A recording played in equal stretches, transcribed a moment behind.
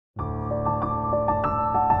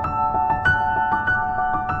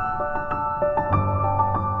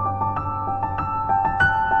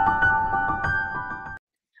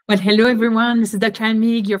Well, hello, everyone. This is Dr.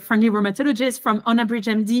 Amig, your friendly rheumatologist from Onabridge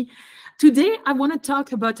MD. Today, I want to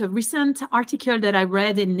talk about a recent article that I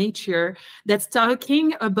read in Nature that's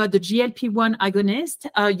talking about the GLP-1 agonist.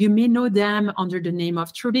 You may know them under the name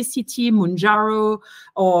of Trulicity, Mounjaro,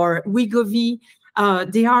 or Weegovy.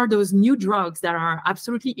 They are those new drugs that are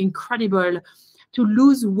absolutely incredible to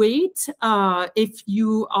lose weight if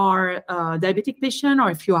you are a diabetic patient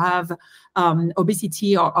or if you have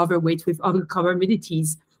obesity or overweight with other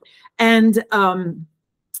comorbidities. And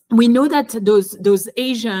we know that those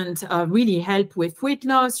agents really help with weight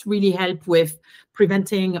loss, really help with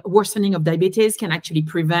preventing worsening of diabetes, can actually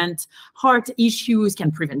prevent heart issues,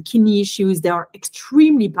 can prevent kidney issues. They are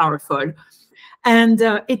extremely powerful. And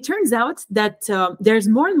it turns out that there's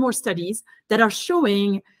more and more studies that are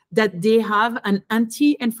showing that they have an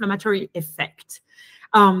anti-inflammatory effect.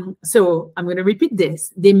 So I'm going to repeat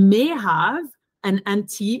this. They may have an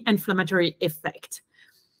anti-inflammatory effect.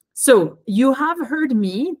 So you have heard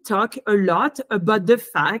me talk a lot about the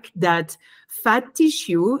fact that fat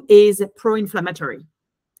tissue is pro-inflammatory.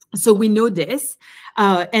 So we know this.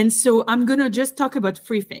 And so I'm going to just talk about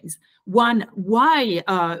three things. One, why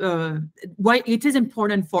it is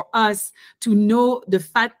important for us to know the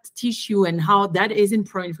fat tissue and how that is in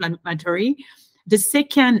pro-inflammatory. The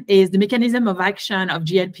second is the mechanism of action of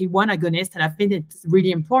GLP-1 agonists, and I think it's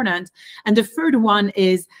really important. And the third one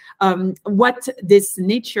is what this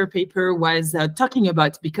Nature paper was talking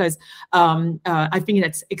about, because I think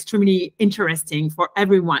that's extremely interesting for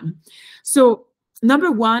everyone. So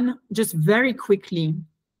number one, just very quickly,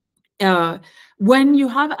 when you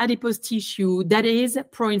have adipose tissue that is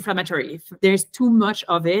pro-inflammatory, if there's too much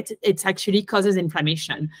of it, it actually causes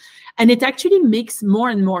inflammation. And it actually makes more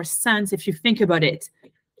and more sense if you think about it.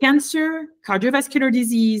 Cancer, cardiovascular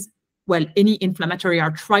disease, well, any inflammatory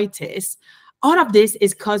arthritis, all of this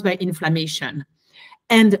is caused by inflammation.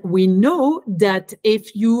 And we know that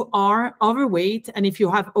if you are overweight and if you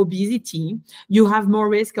have obesity, you have more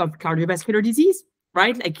risk of cardiovascular disease,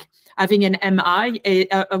 right? Like having an MI,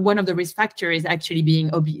 one of the risk factors is actually being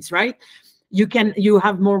obese, right? You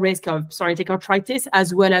have more risk of psoriatic arthritis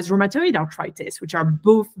as well as rheumatoid arthritis, which are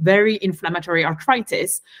both very inflammatory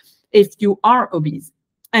arthritis if you are obese.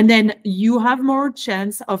 And then you have more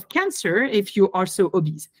chance of cancer if you are so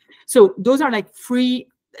obese. So those are like three,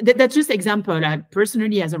 that's just example.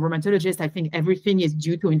 Personally, as a rheumatologist, I think everything is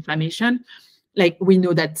due to inflammation. Like we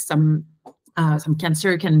know that some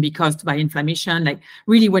cancer can be caused by inflammation. Like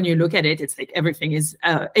really, when you look at it, it's like everything is,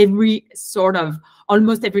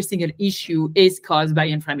 almost every single issue is caused by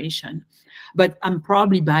inflammation. But I'm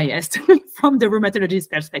probably biased from the rheumatologist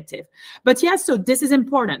perspective. But yeah, so this is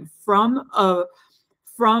important from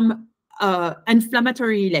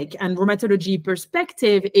inflammatory and rheumatology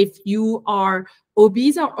perspective. If you are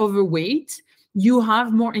obese or overweight, you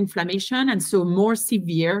have more inflammation and so more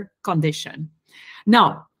severe condition.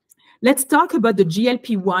 Now, let's talk about the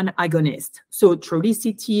GLP-1 agonist. So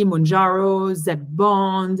Trulicity, Mounjaro,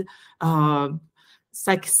 Zepbound,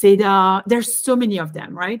 Saxenda, there's so many of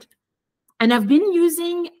them, right? And I've been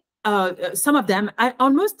using some of them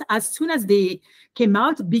almost as soon as they came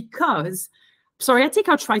out, because psoriatic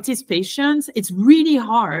arthritis patients, it's really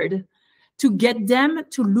hard to get them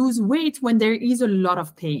to lose weight when there is a lot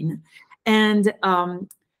of pain. And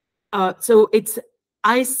so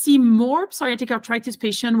I see more psoriatic arthritis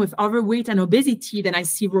patients with overweight and obesity than I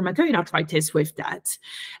see rheumatoid arthritis with that.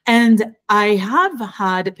 And I have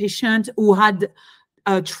had a patient who had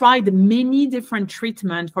tried many different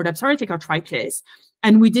treatments for the psoriatic arthritis,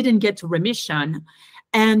 and we didn't get to remission.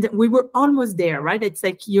 And we were almost there, right? It's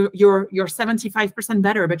like you're 75%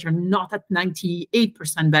 better, but you're not at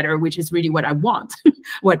 98% better, which is really what I want,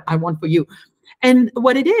 what I want for you. And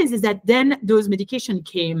what it is that then those medications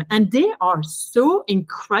came, and they are so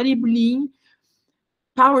incredibly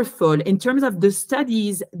powerful in terms of the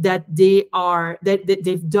studies that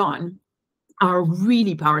they've done are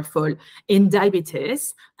really powerful in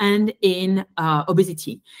diabetes and in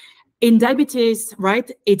obesity. In diabetes,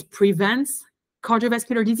 right, it prevents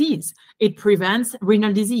cardiovascular disease. It prevents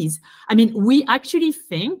renal disease. I mean, we actually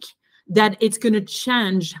think that it's going to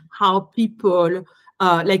change how people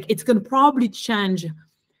it's going to probably change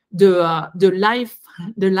the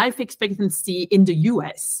life expectancy in the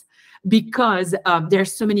US, because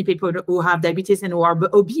there's so many people who have diabetes and who are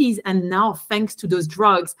obese, and now thanks to those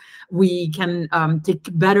drugs, we can take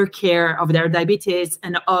better care of their diabetes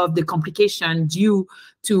and of the complication due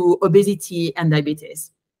to obesity and diabetes.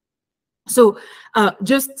 So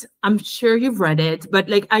I'm sure you've read it, but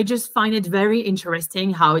I just find it very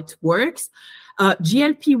interesting how it works.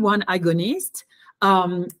 GLP-1 agonists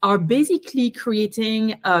are basically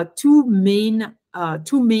creating two main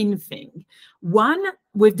two main things. One,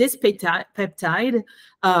 with this peptide,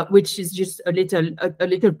 which is just a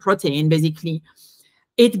little protein, basically,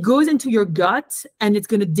 it goes into your gut and it's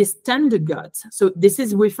going to distend the gut. So this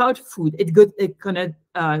is without food. It's going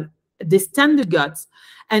to distend the gut.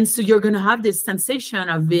 And so you're going to have this sensation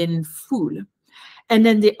of being full. And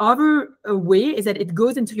then the other way is that it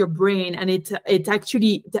goes into your brain, and it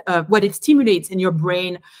actually, what it stimulates in your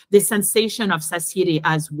brain, the sensation of satiety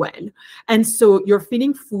as well. And so you're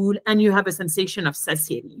feeling full and you have a sensation of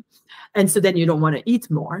satiety. And so then you don't want to eat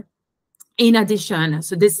more. In addition,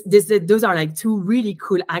 so those are like two really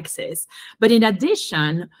cool axes. But in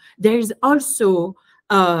addition, there's also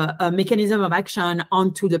a mechanism of action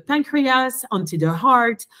onto the pancreas, onto the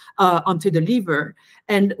heart, onto the liver.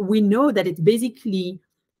 And we know that it basically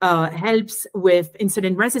helps with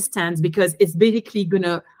insulin resistance, because it's basically going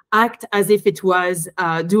to act as if it was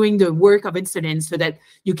doing the work of insulin, so that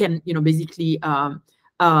you can, basically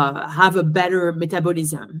have a better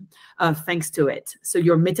metabolism thanks to it. So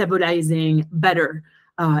you're metabolizing better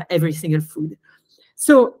every single food.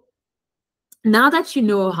 So now that you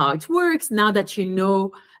know how it works, now that you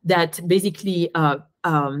know that basically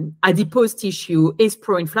adipose tissue is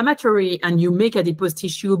pro-inflammatory, and you make adipose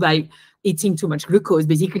tissue by eating too much glucose,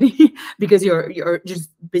 basically, because you're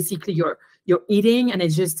just basically you're eating and it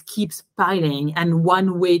just keeps piling. And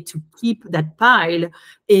one way to keep that pile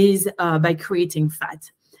is by creating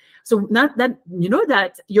fat. So now that you know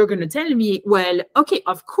that, you're going to tell me, well, okay,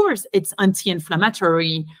 of course it's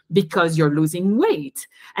anti-inflammatory because you're losing weight.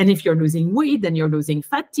 And if you're losing weight, then you're losing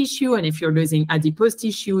fat tissue. And if you're losing adipose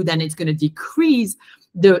tissue, then it's going to decrease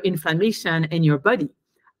the inflammation in your body.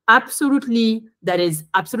 Absolutely, that is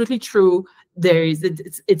absolutely true.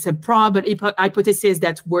 It's a probable hypothesis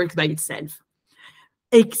that works by itself.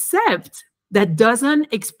 Except that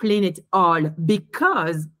doesn't explain it all,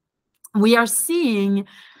 because we are seeing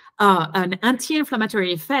an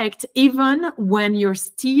anti-inflammatory effect even when you're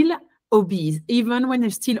still obese, even when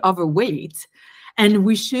you're still overweight. And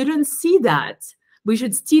we shouldn't see that. We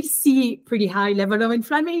should still see pretty high level of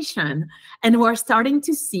inflammation. And we're starting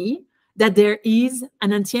to see that there is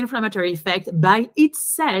an anti-inflammatory effect by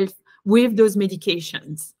itself with those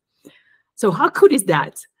medications. So how cool is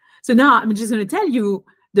that? So now I'm just going to tell you,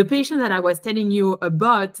 the patient that I was telling you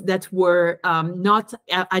about that were not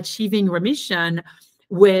achieving remission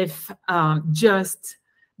with just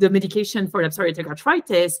the medication for psoriatic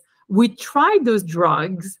arthritis, we tried those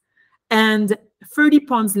drugs, and 30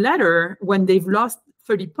 pounds later, when they've lost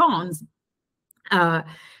 30 pounds,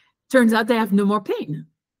 turns out they have no more pain.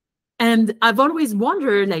 And I've always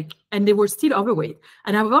wondered, and they were still overweight.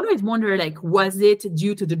 And I've always wondered, was it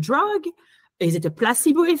due to the drug? Is it a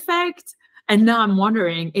placebo effect? And now I'm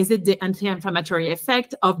wondering, is it the anti-inflammatory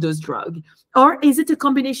effect of those drugs? Or is it a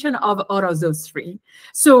combination of all of those three?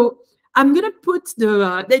 So I'm going to put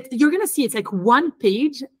you're going to see it's like one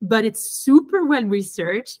page, but it's super well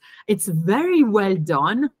researched. It's very well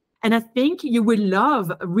done. And I think you will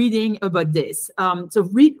love reading about this. So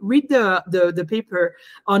read the paper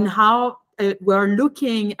on how we're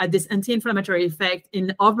looking at this anti-inflammatory effect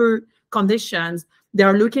in other conditions. They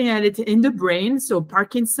are looking at it in the brain, so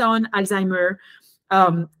Parkinson, Alzheimer,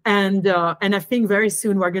 and I think very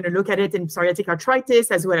soon we're going to look at it in psoriatic arthritis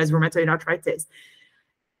as well as rheumatoid arthritis.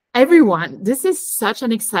 Everyone, this is such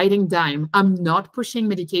an exciting time. I'm not pushing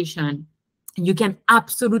medication. You can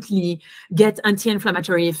absolutely get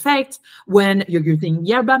anti-inflammatory effect when you're using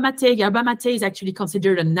yerba mate. Yerba mate is actually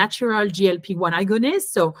considered a natural GLP-1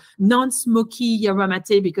 agonist, so non-smoky yerba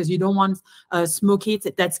mate, because you don't want smoke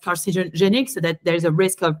it. That's carcinogenic, so that there's a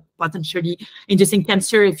risk of potentially inducing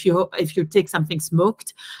cancer if you take something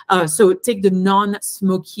smoked. So take the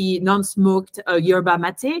non-smoked yerba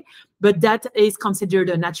mate, but that is considered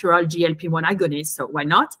a natural GLP-1 agonist, so why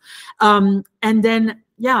not? And then,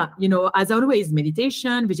 yeah, as always,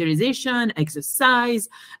 meditation, visualization, exercise,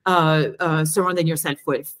 surrounding yourself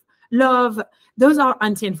with love, those are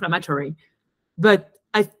anti-inflammatory. But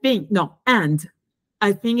I think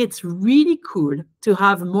it's really cool to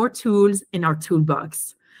have more tools in our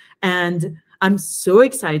toolbox. And I'm so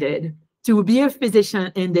excited to be a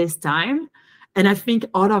physician in this time. And I think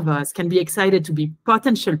all of us can be excited to be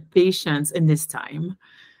potential patients in this time.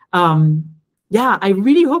 Yeah, I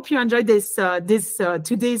really hope you enjoyed this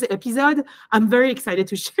today's episode. I'm very excited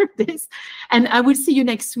to share this. And I will see you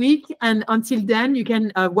next week. And until then, you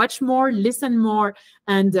can watch more, listen more,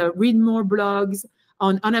 and read more blogs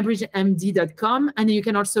on unabridgedmd.com. And you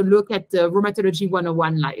can also look at the Rheumatology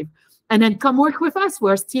 101 Live. And then come work with us.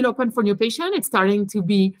 We're still open for new patients. It's starting to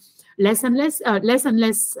be less and less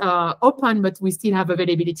open, but we still have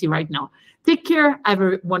availability right now. Take care. Have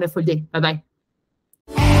a wonderful day. Bye-bye.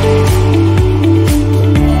 bye.